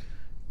bodies,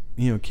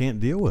 can't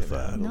deal with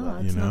that.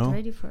 No, it's not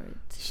ready for it.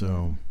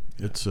 So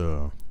it's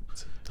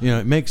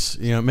it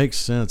makes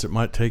sense. It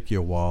might take you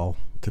a while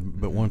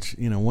but once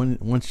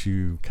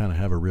you kind of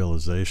have a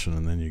realization,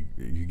 and then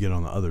you get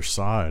on the other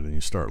side and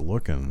you start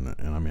looking,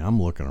 and I mean,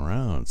 I'm looking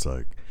around, it's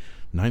like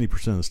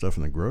 90% of the stuff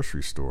in the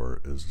grocery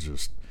store is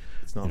just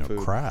it's not food.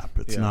 Crap.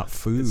 It's not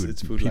food.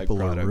 It's food. People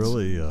like are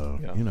really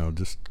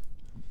just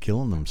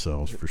killing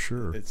themselves for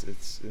sure.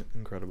 It's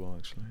incredible,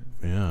 actually.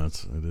 Yeah,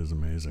 it is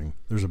amazing.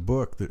 There's a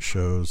book that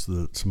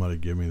somebody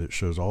gave me that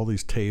shows all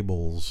these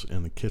tables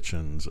in the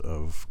kitchens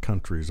of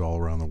countries all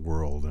around the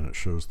world, and it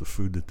shows the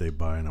food that they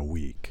buy in a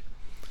week.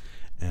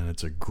 And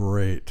it's a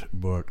great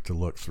book to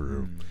look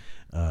through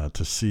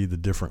to see the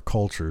different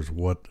cultures.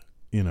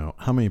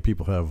 How many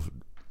people have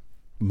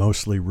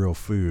mostly real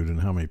food,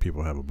 and how many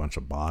people have a bunch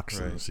of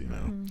boxes.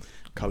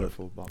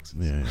 Colorful boxes.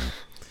 Yeah.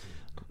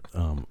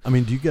 I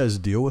mean, do you guys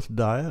deal with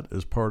diet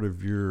as part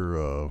of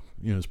your,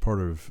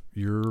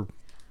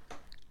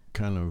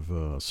 kind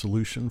of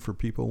solution for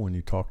people when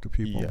you talk to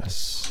people?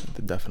 Yes,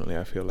 definitely.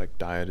 I feel like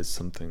diet is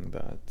something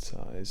that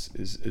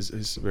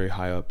is very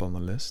high up on the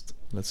list,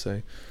 let's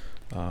say,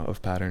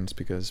 of patterns,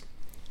 because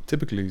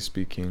typically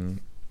speaking,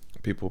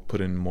 people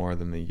put in more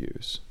than they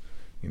use.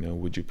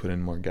 Would you put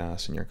in more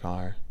gas in your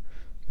car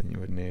than you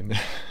would need?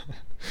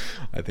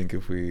 I think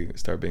if we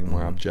start being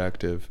more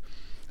objective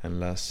and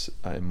less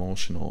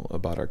emotional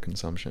about our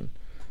consumption,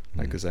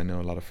 because I know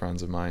a lot of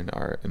friends of mine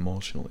are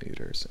emotional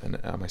eaters, and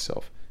I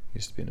myself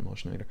used to be an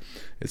emotional eater.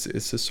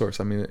 It's a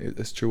source. I mean,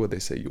 it's true what they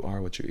say: you are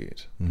what you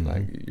eat.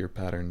 Like, your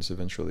patterns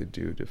eventually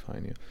do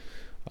define you.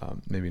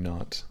 Maybe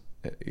not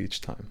each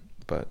time,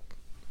 but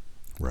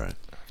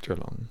after a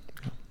long.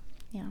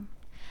 Yeah.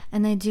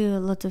 And I do a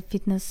lot of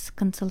fitness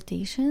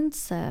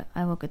consultations.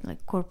 I work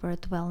at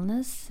corporate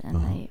wellness, and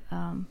I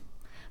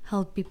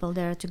help people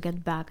there to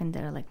get back in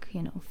their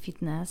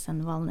fitness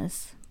and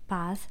wellness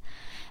path.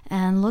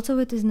 And lots of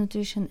it is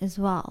nutrition as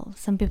well.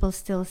 Some people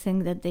still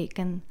think that they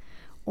can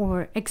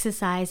over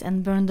exercise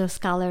and burn those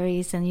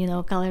calories, and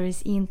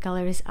calories in,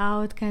 calories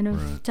out kind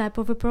of type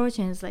of approach.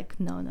 And it's like,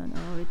 no,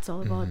 it's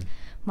all about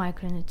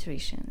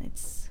micronutrition.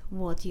 It's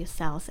what your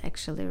cells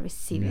actually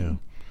receiving.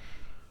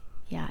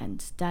 Yeah,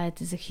 and diet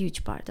is a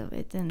huge part of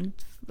it. And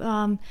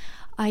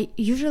I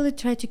usually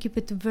try to keep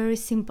it very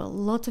simple.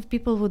 Lots of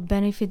people would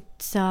benefit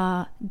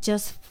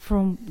just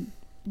from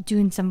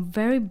doing some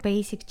very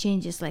basic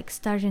changes, like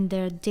starting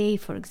their day,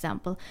 for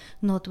example,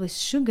 not with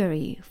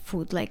sugary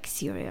food like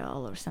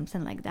cereal or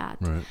something like that,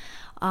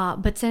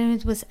 but starting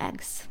it with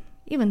eggs,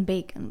 even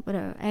bacon,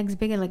 whatever, eggs,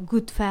 bacon, like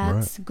good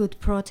fats, good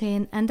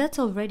protein, and that's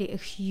already a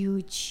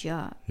huge,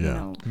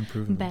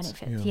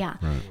 benefit.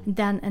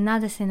 Then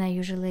another thing I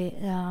usually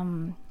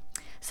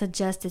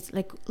suggest is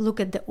look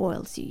at the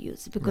oils you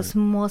use, because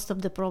most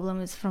of the problem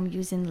is from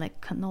using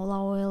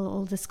canola oil,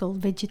 all this called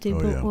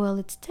vegetable oil.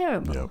 It's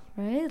terrible,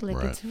 right?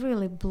 It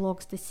really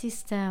blocks the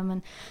system,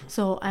 and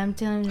so I'm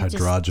telling you,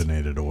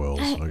 hydrogenated oils,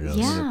 I guess.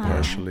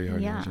 Partially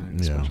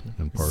hydrogenated.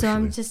 And partially. So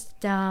I'm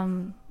just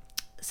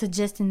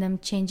suggesting them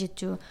change it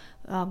to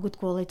good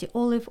quality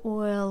olive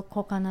oil,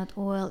 coconut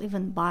oil,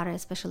 even butter,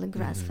 especially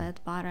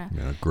grass-fed butter.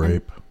 Yeah,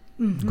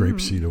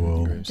 grapeseed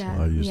oil.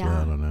 I use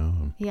that, I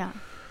know. Yeah.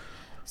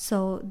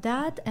 So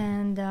that,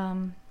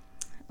 and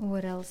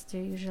what else do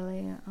you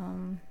usually...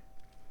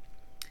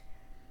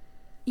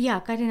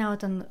 cutting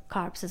out on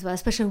carbs as well,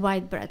 especially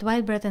white bread.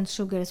 White bread and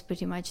sugar is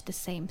pretty much the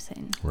same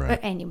thing. Or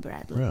any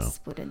bread, let's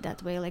put it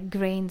that way.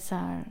 Grains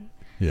are...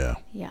 Yeah.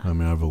 I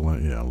mean, I've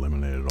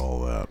eliminated all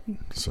that.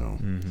 So.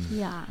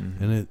 Yeah.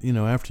 And it,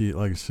 after you,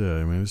 like I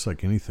said, I mean, it's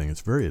like anything.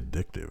 It's very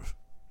addictive.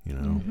 I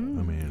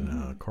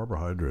mean,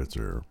 carbohydrates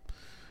are.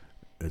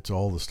 It's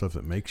all the stuff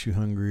that makes you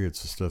hungry.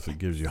 It's the stuff that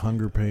gives you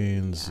hunger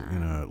pains.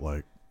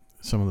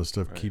 Some of the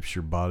stuff keeps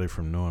your body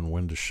from knowing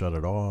when to shut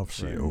it off,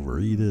 so you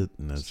overeat it,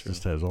 and it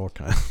just has all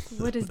kinds.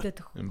 What is that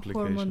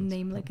hormone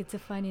name? It's a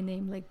funny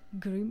name,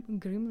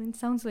 gremlin.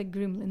 Sounds like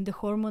gremlin. The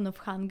hormone of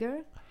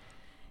hunger.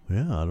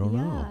 Yeah, I don't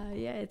know.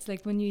 Yeah, it's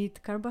like when you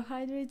eat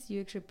carbohydrates,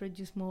 you actually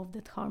produce more of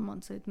that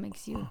hormone, so it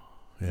makes you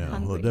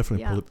hungry. Well, it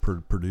definitely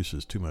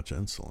produces too much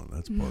insulin.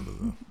 That's part of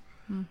the...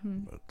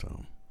 But,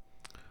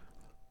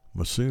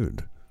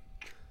 Masood,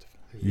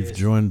 You've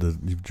joined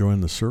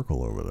the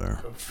circle over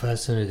there.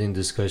 Fascinating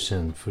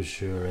discussion for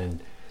sure,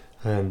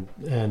 and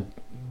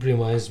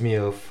reminds me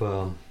of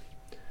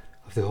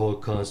the whole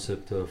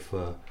concept of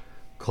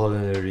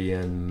culinary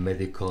and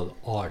medical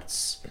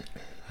arts,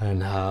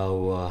 and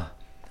how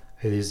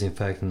it is in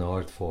fact an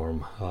art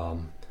form.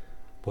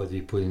 What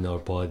we put in our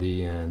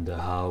body and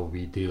how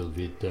we deal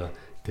with the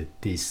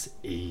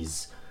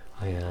dis-ease,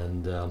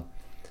 and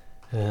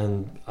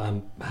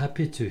I'm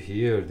happy to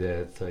hear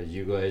that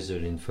you guys are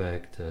in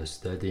fact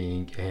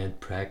studying and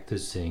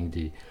practicing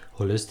the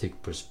holistic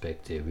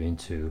perspective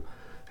into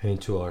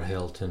our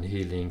health and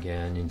healing,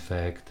 and in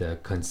fact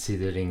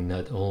considering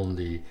not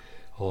only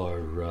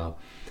our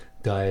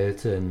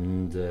diet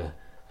and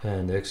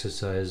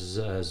exercise,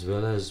 as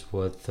well as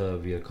what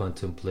we are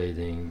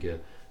contemplating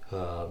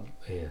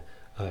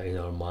in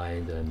our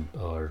mind and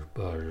our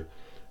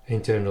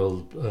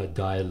internal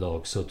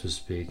dialogue, so to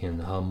speak,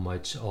 and how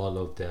much all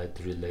of that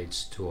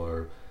relates to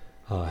our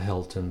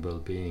health and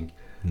well-being.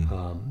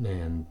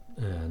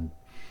 And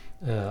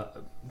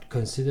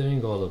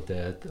considering all of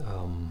that,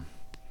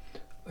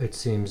 it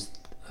seems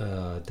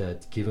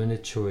that given a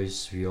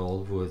choice, we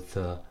all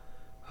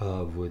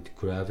would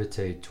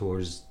gravitate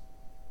towards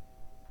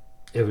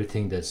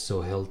everything that's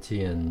so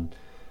healthy and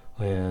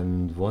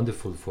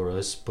wonderful for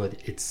us. But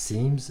it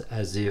seems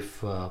as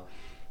if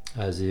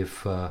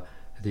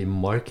the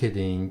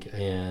marketing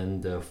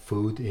and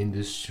food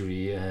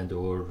industry and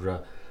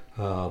or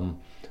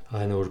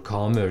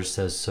commerce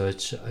as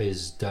such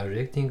is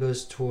directing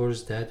us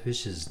towards that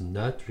which is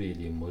not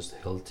really most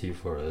healthy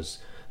for us,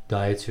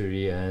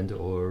 dietary and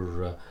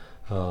or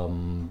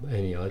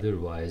any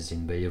otherwise,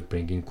 in way of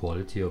bringing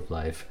quality of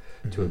life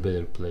to a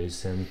better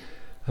place. And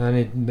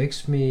it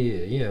makes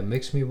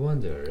me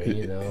wonder.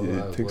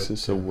 It takes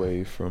us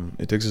away from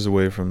the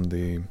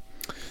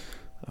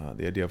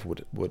idea of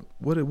what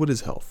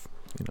is health.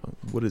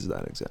 What is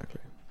that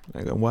exactly?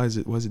 Like, why is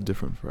it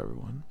different for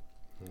everyone?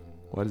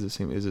 Why does it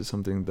seem? Is it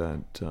something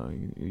that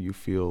you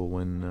feel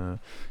when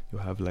you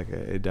have like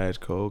a Diet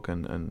Coke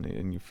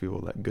and you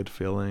feel that good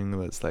feeling?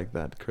 That's like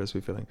that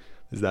crispy feeling.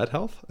 Is that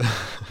health?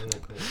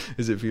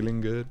 Is it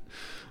feeling good?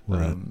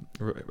 Right.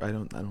 I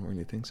don't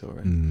really think so.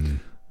 Right.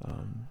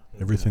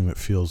 Everything that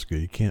feels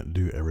good. You can't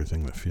do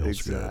everything that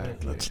feels good.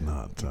 That's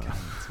not.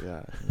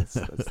 That's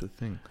the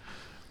thing.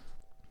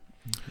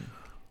 Okay.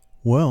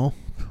 Well,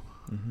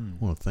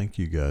 thank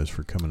you guys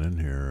for coming in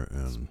here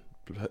and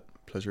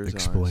pleasure is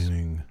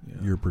explaining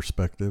your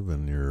perspective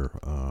and your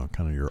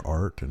kind of your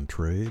art and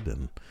trade,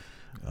 and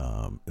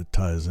it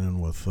ties in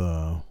with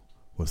the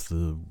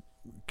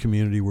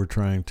community we're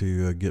trying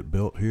to get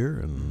built here,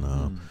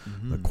 and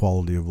the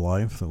quality of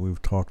life that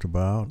we've talked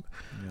about,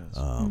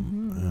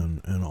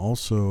 and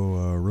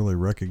also really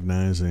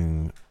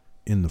recognizing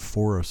in the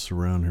forests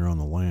around here on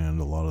the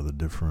land a lot of the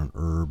different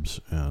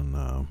herbs and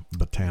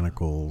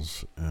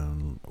botanicals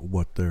and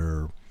what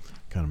their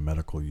kind of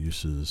medical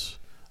uses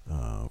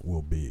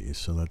will be.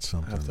 So that's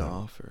something have to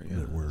offer.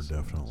 That we're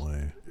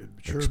definitely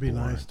Sure would be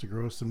nice to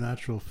grow some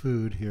natural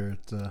food here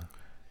at the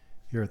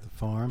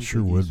farm.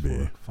 Sure would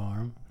be.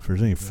 Farm. If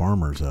there's any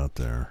farmers out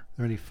there. Are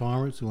there any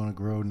farmers who want to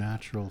grow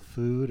natural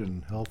food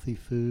and healthy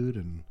food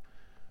and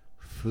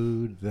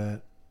food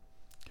that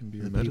can be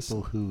the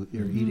medicine. people who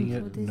are eating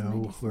it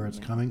know where it's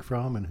coming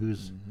from and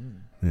who's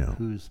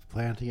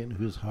planting it and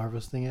who's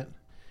harvesting it?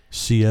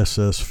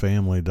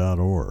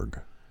 cssfamily.org.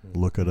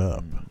 Look it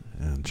up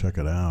and check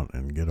it out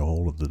and get a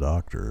hold of the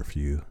doctor if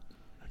you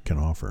can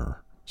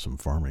offer some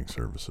farming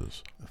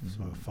services.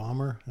 So a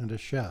farmer and a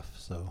chef.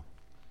 So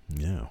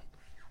yeah.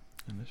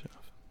 And a chef.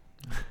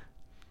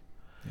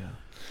 Yeah.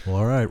 Well,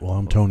 all right. Well,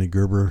 I'm Tony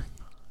Gerber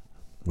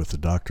with the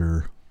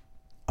Dr.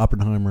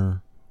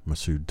 Oppenheimer,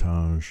 Masood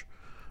Taj,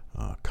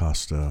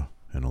 Costa,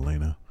 and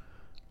Elena.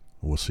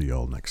 We'll see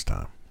y'all next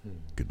time.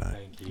 Good night.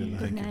 Thank you.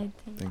 Thank you. Night.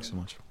 Thanks so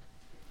much.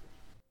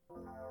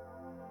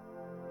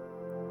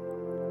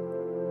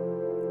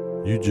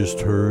 You just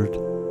heard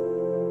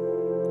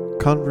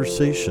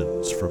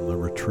Conversations from the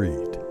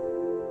Retreat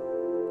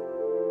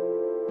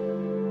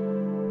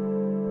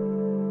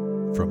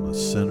from the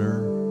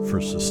Center for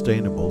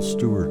Sustainable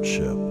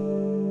Stewardship.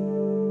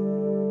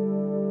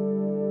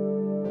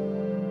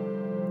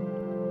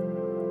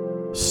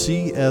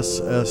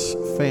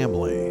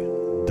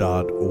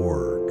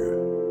 cssfamily.org